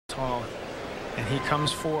tall, and he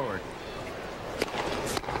comes forward.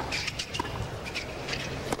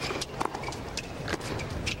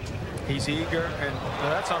 He's eager, and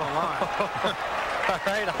that's on a line. All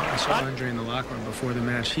right. I saw Andre in the locker room before the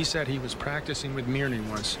match. He said he was practicing with Mirnyi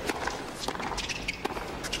once.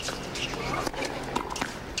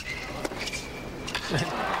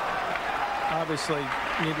 Obviously,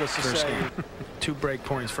 needless to say, 2 break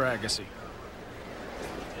points for Agassi.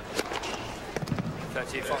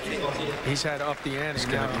 He's had up the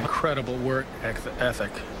ante now. Incredible work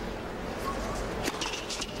ethic.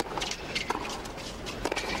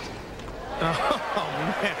 Oh,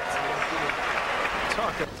 man.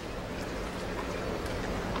 Talk.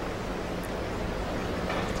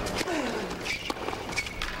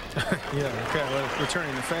 Yeah, okay. Well,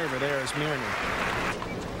 returning the favor there is Mirnyi.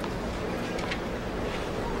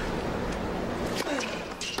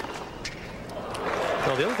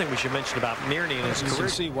 Well, the other thing we should mention about Mirnyi in his career. You can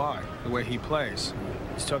see why, the way he plays.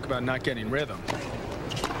 He's talking about not getting rhythm.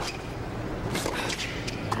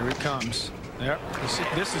 Here he comes. Yep.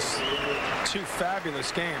 This is 2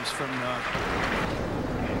 fabulous games from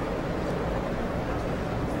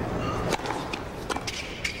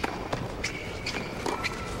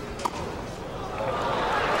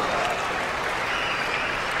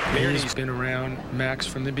Mirnyi's been around Max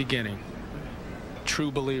from the beginning.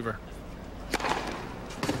 True believer.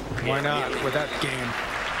 Why not with that game?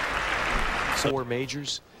 4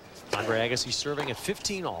 majors. Andre Agassi serving at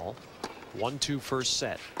 15 all. 1-2 first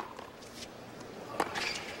set.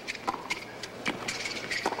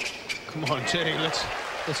 Come on, Teddy, let's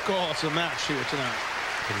call us a match here tonight.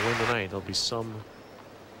 Can win tonight. There'll be some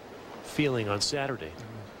feeling on Saturday.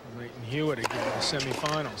 Leighton Hewitt again in the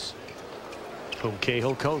semifinals. Whom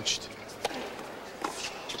Cahill coached.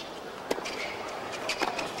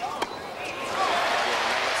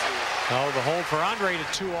 Oh, the hold for Andre to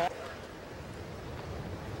 2 all.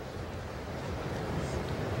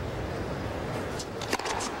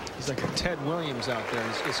 He's like a Ted Williams out there.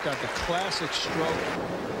 He's got the classic stroke.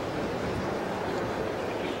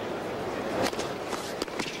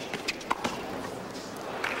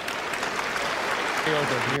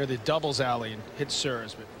 Over near the doubles alley and hit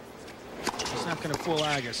serves, but he's not going to fool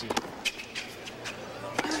Agassi.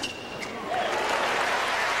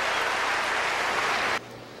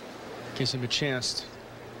 Gives him a chance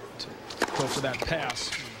to go for that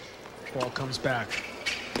pass. Ball comes back.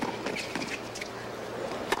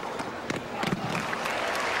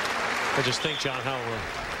 I just think, John, how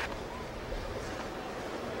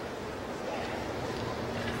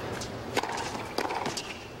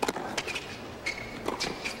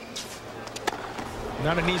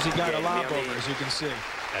not an easy guy to lob over, as you can see.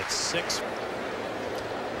 At 6.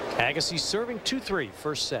 Agassi serving 2-3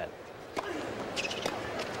 first set.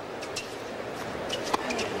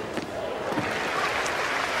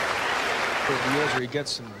 Over the years where he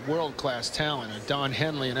gets some world-class talent, Don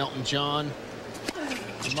Henley and Elton John,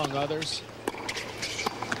 among others.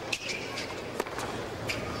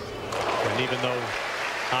 And even though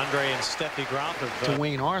Andre and Steffi Graf have to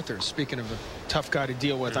Wayne Arthur, speaking of a tough guy to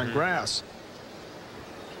deal with on grass.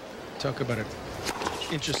 Talk about an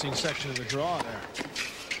interesting section of the draw there.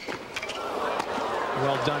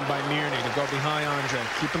 Well done by Mirnyi to go behind Andre.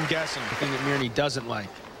 Keep him guessing. The thing that Mirnyi doesn't like.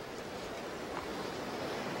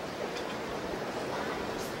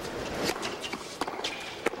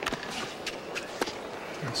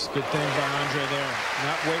 That's a good thing by Andre there.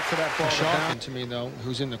 Not wait for that ball to bounce. To me, though,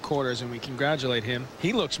 who's in the quarters, and we congratulate him.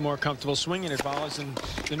 He looks more comfortable swinging at volleys than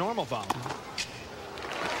the normal volley.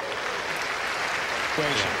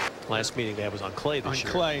 yeah. Last meeting they had was on clay this year.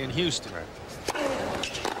 On clay in Houston. Right.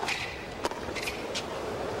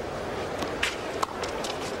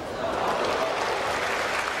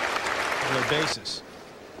 Their bases.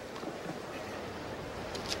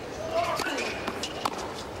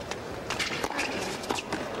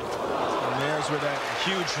 And there's where that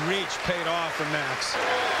huge reach paid off for Max.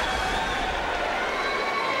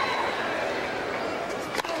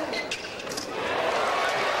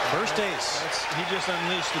 First ace. He just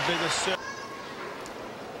unleashed the biggest serve.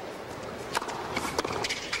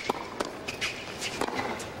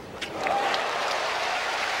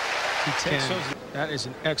 He takes those. That is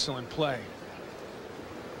an excellent play.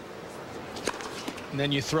 And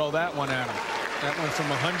then you throw that one at him. That went from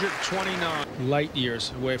 129 light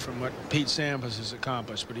years away from what Pete Sampras has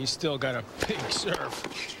accomplished, but he's still got a big serve.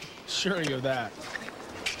 Sure you of that.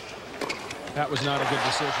 That was not a good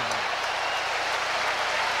decision.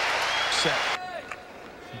 Set.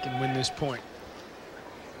 He can win this point.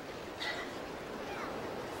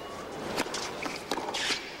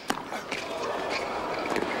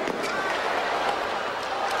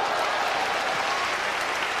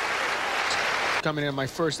 coming in my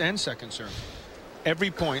first and second serve. Every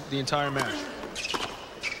point, the entire match.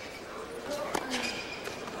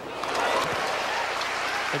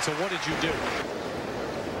 And so what did you do?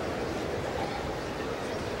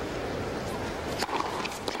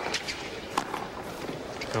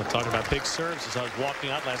 I'm talking about big serves. As I was walking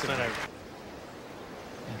out last night,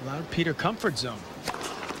 It allowed Peter comfort zone.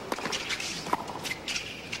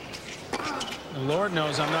 The Lord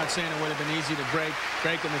knows I'm not saying it would have been easy to break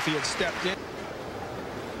him if he had stepped in.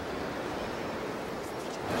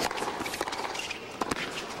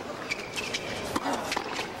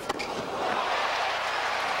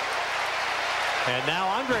 and now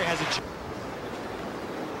Andre has a chance.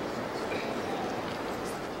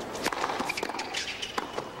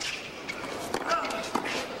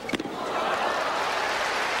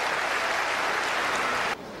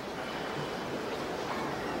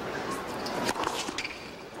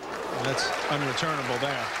 That's unreturnable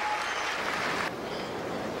there.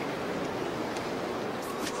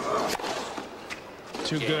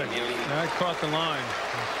 Too good. That caught the line.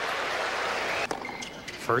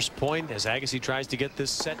 First point as Agassi tries to get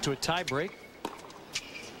this set to a tie break.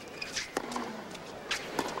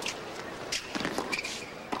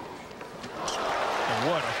 And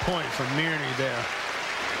what a point from Mirnyi there.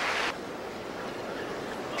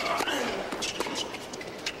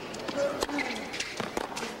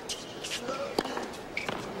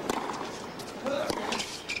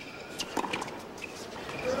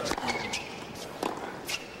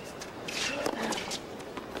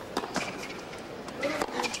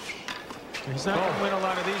 He's not going to win a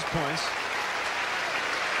lot of these points.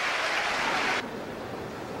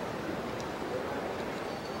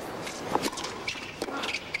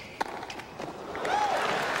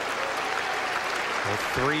 A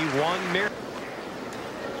 3-1 Mirnyi.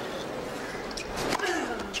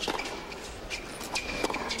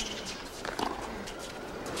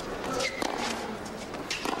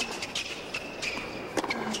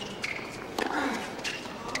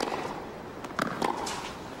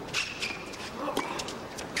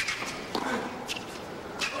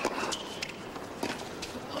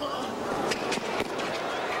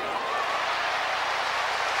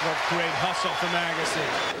 What great hustle from Agassi.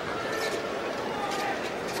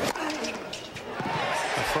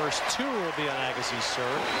 The first two will be on Agassi's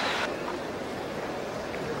serve.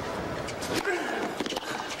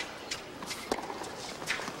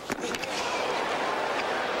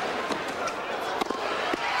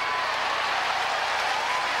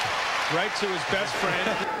 Right to his best friend.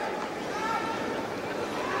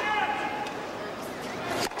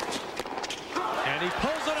 And he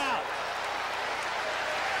pulls it out.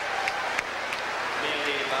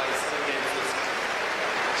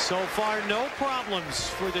 So far, no problems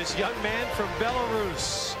for this young man from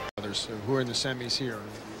Belarus. Others who are in the semis here are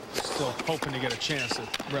still hoping to get a chance to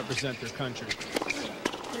represent their country.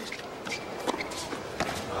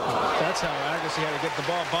 That's how Agassi had to get the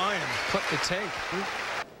ball by and put the take.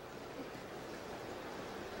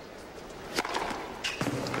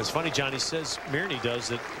 It's funny, Johnny says Mirnyi does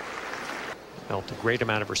that. Felt a great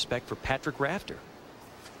amount of respect for Patrick Rafter.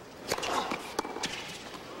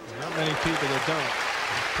 Not many people that don't.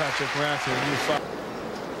 Patrick Rafter, you fight.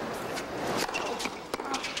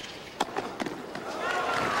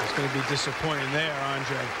 It's going to be disappointing there,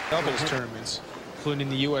 Andre. Doubles tournaments, including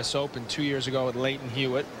the U.S. Open 2 years ago with Leighton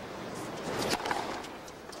Hewitt.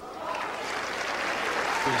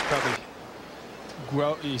 He's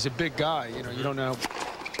probably he's a big guy. You know, you don't know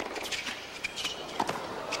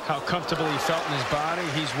how comfortable he felt in his body.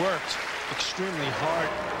 He's worked extremely hard.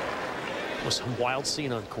 It was a wild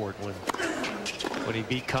scene on court when he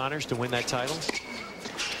beat Connors to win that title.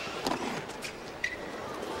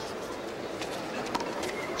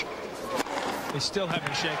 They still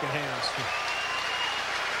haven't shaken hands.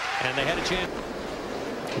 And they had a chance.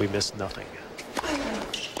 We missed nothing.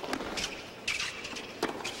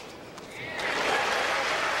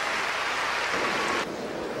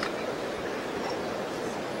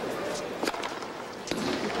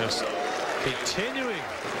 Just continuing.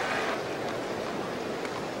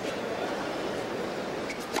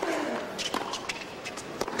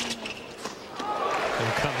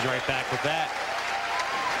 And comes right back with that.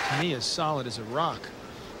 To me, as solid as a rock.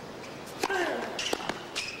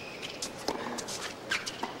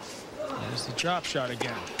 There's the drop shot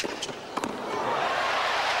again.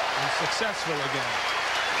 And successful again.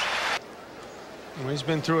 Well, he's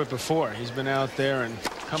been through it before. He's been out there and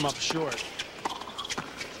come up short.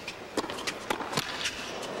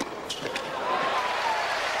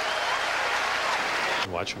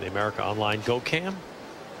 Watch from the America Online Go Cam.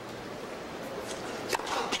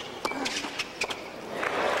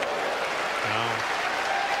 Now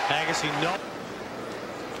Agassi, no.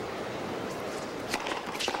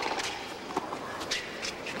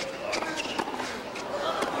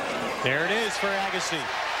 There it is for Agassi.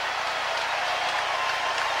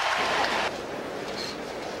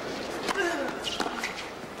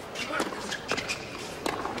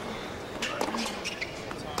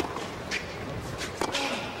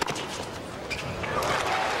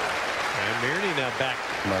 And Mirnyi now back.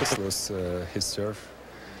 Max lost his serve,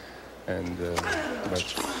 and but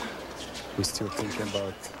we're still thinking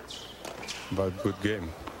about good game.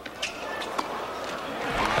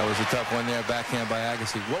 That was a tough one there, backhand by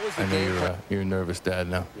Agassi. What was the game? I know you're nervous, Dad,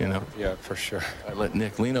 now, you know? Yeah, for sure. I let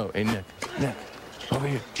Nick lean over. Hey, Nick, over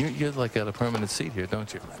here. You're like at a permanent seat here,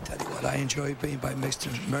 don't you? I tell you what, I enjoy being by Mr.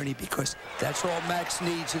 Mirnyi because that's all Max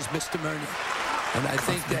needs is Mr. Mirnyi. And I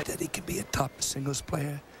think that he can be a top singles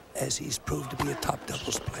player as he's proved to be a top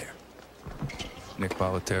doubles player. Nick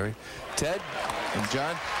Bollettieri. Ted and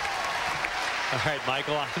John. All right,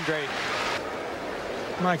 Michael, Andre.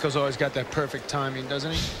 Michael's always got that perfect timing,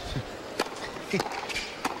 doesn't he?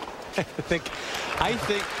 I think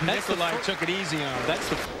Nikolai took it easy on him. That's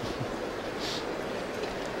the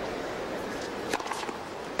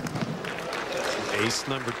ace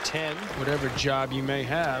number 10. Whatever job you may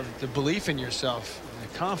have, the belief in yourself, the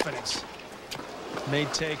confidence may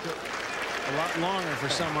take a lot longer for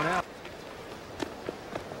someone else.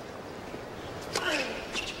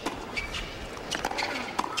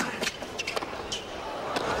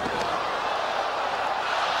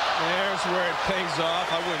 Where it pays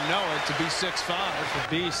off. I wouldn't know it to be 6'5" for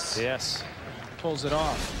Beast. Yes. Pulls it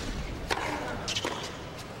off.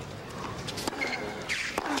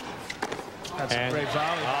 That's a great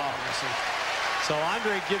volley. So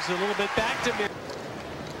Andre gives it a little bit back to me.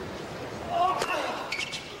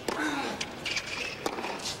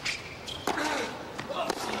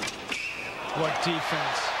 What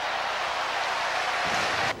defense.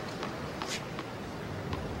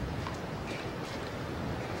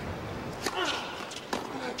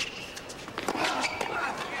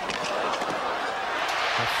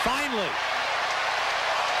 Finally.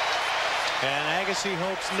 And Agassi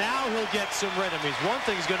hopes now he'll get some rhythm. One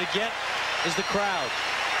thing he's going to get is the crowd.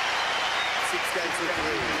 6 games to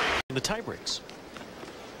 3. In the tie breaks.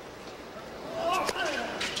 They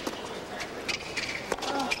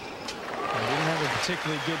didn't have a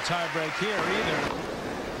particularly good tie break here either.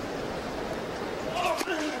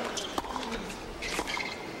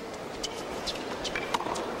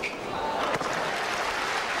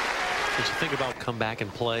 Did you think about come back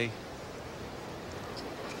and play?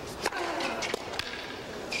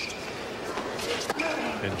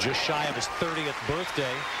 And just shy of his 30th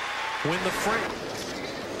birthday, win the frame.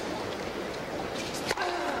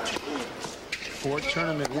 4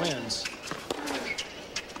 tournament wins.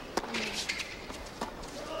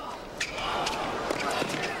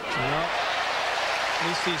 Well, at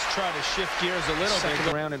least he's tried to shift gears a little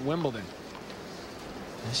bit around at Wimbledon.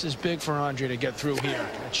 This is big for Andre to get through here.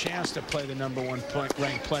 A chance to play the #1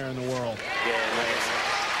 ranked player in the world.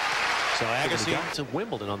 So Agassi got to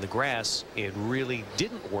Wimbledon on the grass. It really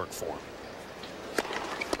didn't work for him.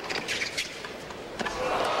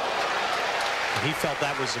 He felt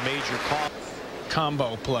that was a major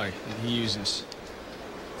combo play that he uses.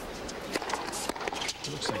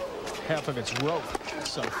 It looks like half of it's rope.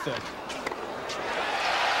 It's so thick.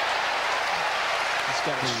 He's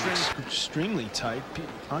got his strings extremely tight.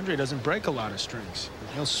 Andre doesn't break a lot of strings.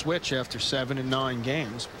 He'll switch after 7 and 9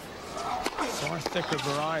 games. Far thicker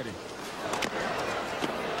variety.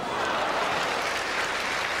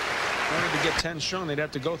 In order to get 10 strong, they'd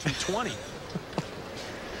have to go through 20.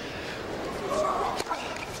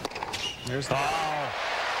 There's the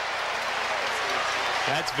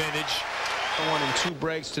that's vintage. 1 and 2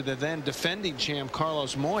 breaks to the then defending champ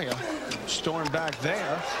Carlos Moya. Stormed back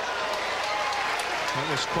there. That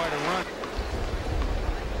was quite a run.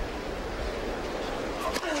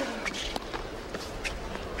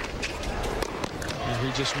 And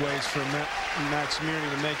he just waits for Max Mirnyi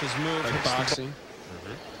to make his move in boxing.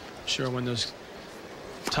 Sure, when those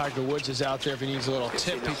Tiger Woods is out there, if he needs a little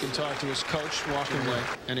tip, he can talk to his coach walking away.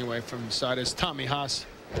 Anyway, from the side, as Tommy Haas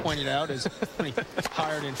pointed out, as he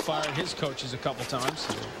hired and fired his coaches a couple times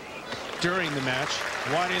during the match.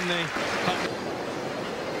 Why didn't they?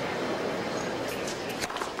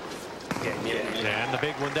 And the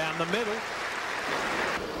big one down the middle.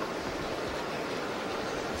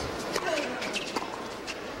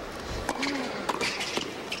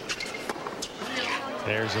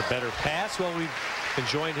 There's a better pass. Well, we've been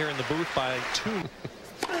joined here in the booth by 2.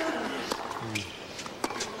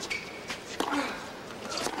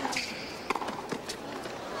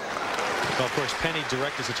 Well, of course, Penny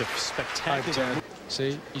directed such a spectacular.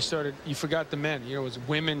 See, you forgot the men. You know, it was a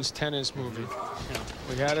women's tennis movie. You know,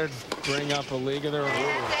 we had to bring up a league of their own. There you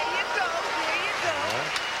go. There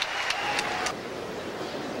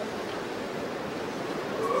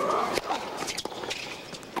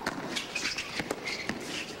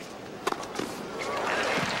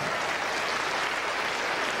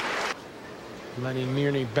you go. Letting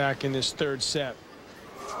Mirnyi back in this third set.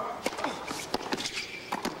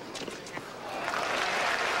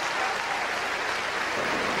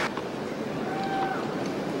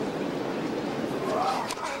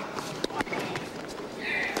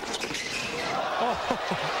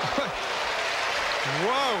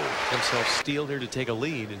 Whoa! Himself steal here to take a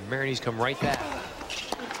lead, and Mirnyi's come right back.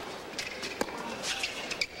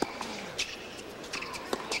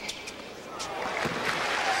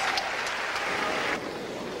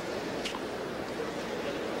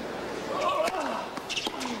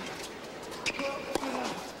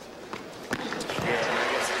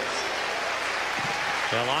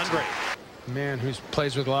 Andre. Man who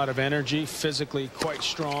plays with a lot of energy, physically quite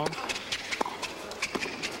strong.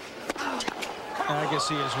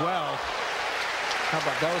 Agassi as well. How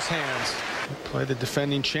about those hands? Play the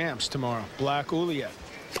defending champs tomorrow. Black Uliet.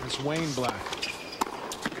 It's Wayne Black.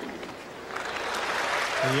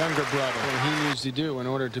 The younger brother. What he needs to do in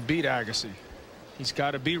order to beat Agassi. He's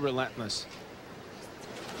got to be relentless.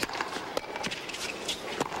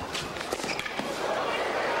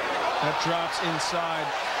 That drops inside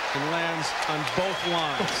and lands on both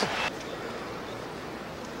lines.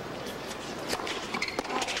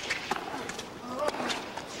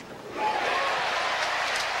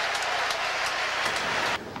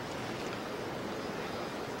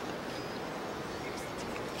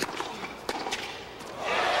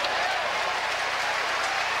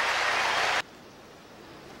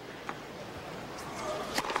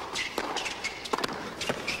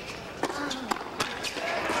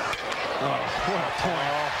 What a point.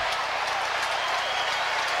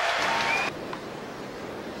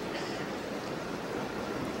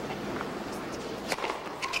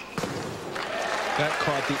 That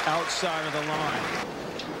caught the outside of the line.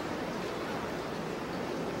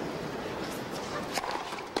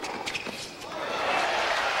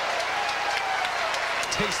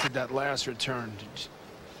 Tasted that last return. Just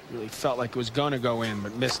really felt like it was going to go in,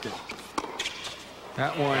 but missed it.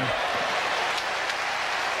 That one.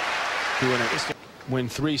 Doing it. Win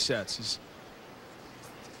 3 sets.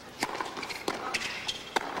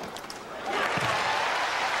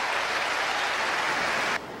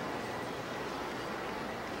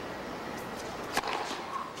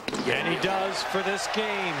 And he does for this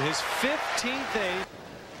game, his 15th ace.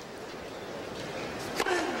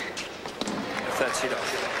 That's it.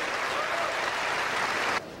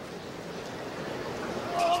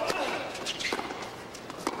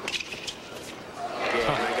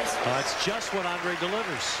 That's just what Andre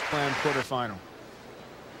delivers. Planned quarterfinal.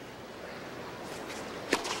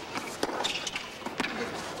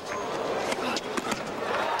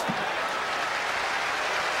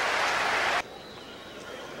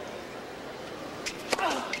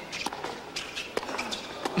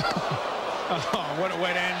 Oh, what a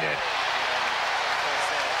way to end it.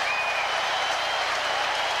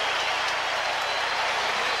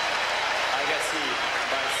 Agassi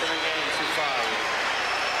by 7 games to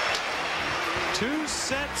 5. 2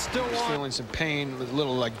 sets to 1. Feeling some pain with a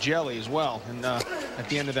little like jelly as well, and at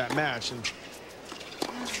the end of that match, and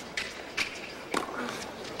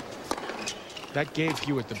that gave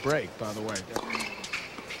Hewitt the break, by the way.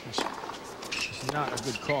 It's not a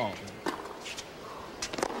good call.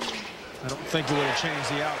 I don't think it would have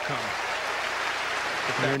changed the outcome.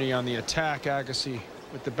 Mirnyi on the attack, Agassi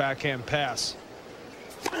with the backhand pass.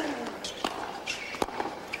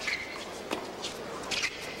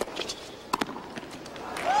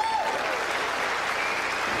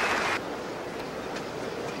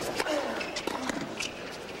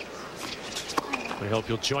 We hope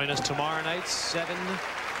you'll join us tomorrow night, 7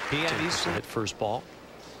 p.m. Eastern. Hit first ball.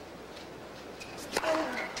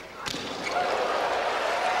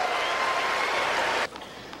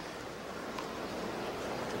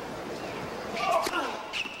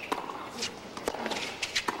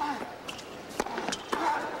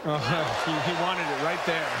 He wanted it right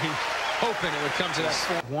there. He hoping it would come to that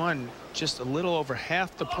 4-1, just a little over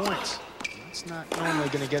half the points. That's not normally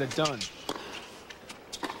going to get it done.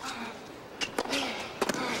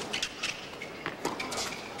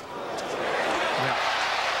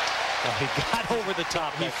 Well, he got over the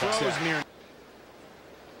top. He froze Mirnyi.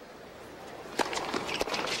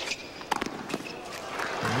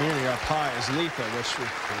 Mirnyi up high is lethal, which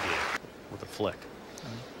with a flick.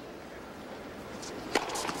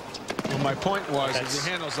 Well, my point was he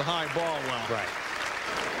handles the high ball well. Right.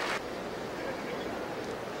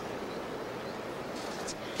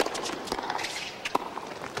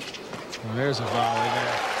 Well, there's a volley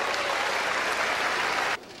there.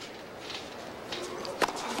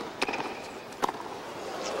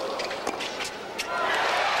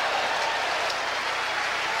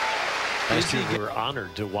 Last year we were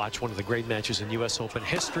honored to watch one of the great matches in U.S. Open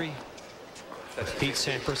history. Pete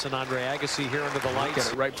Sampras and Andre Agassi here under the lights.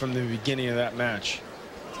 Got it right from the beginning of that match.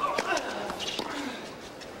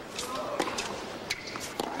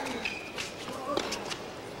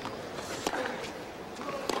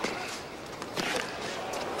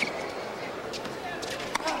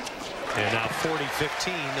 And now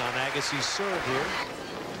 40-15 on Agassi's serve here.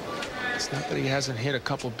 It's not that he hasn't hit a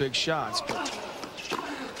couple big shots, but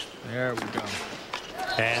there we go.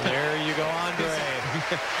 And there you go, Andre.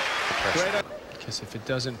 Because if it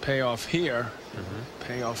doesn't pay off here,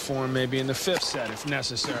 pay off for him maybe in the 5th set if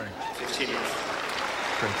necessary. 15 years.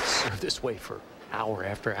 Great to serve this way for hour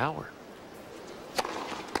after hour.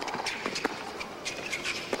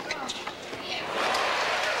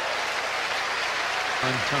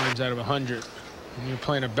 9 times out of 100. And you're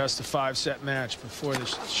playing a best-of-5 set match before the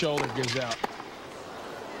shoulder gives out.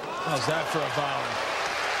 How's that for a volley?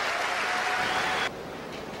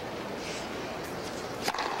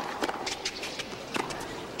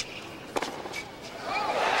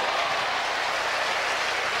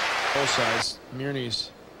 Both sides.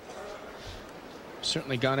 Mirnyi's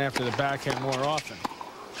certainly gone after the backhand more often.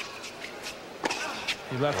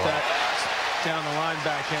 He left that down the line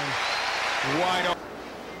backhand wide open.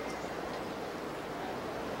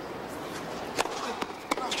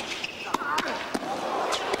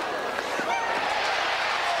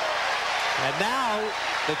 And now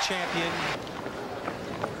the champion.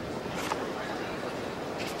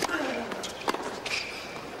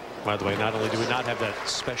 By the way, not only do we not have that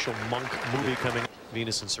special Monk movie coming,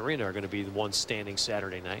 Venus and Serena are going to be the ones standing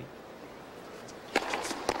Saturday night.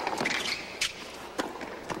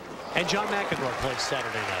 And John McEnroe plays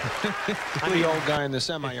Saturday night. The old guy and the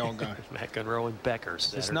semi-old guy. McEnroe and Becker.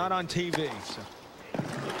 Saturday. It's not on TV. So.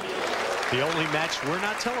 The only match we're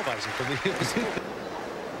not televising for the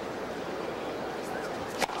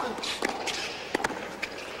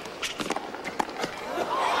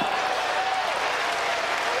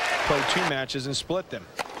Played 2 matches and split them.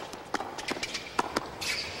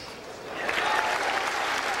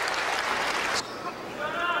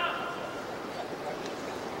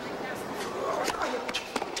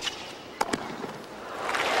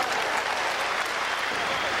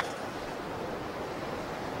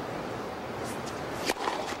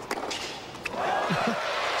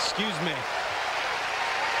 Excuse me.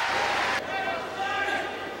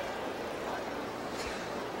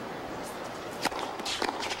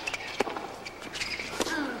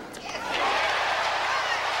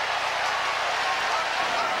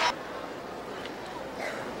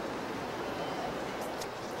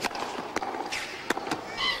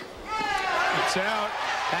 It's out.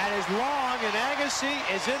 That is long, and Agassi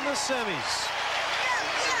is in the semis.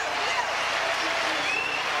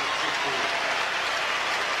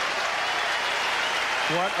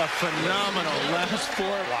 What a phenomenal last 4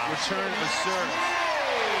 return to serve.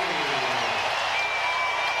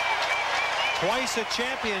 Twice a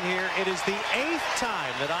champion here. It is the 8th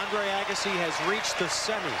time that Andre Agassi has reached the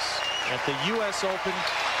semis at the U.S. Open.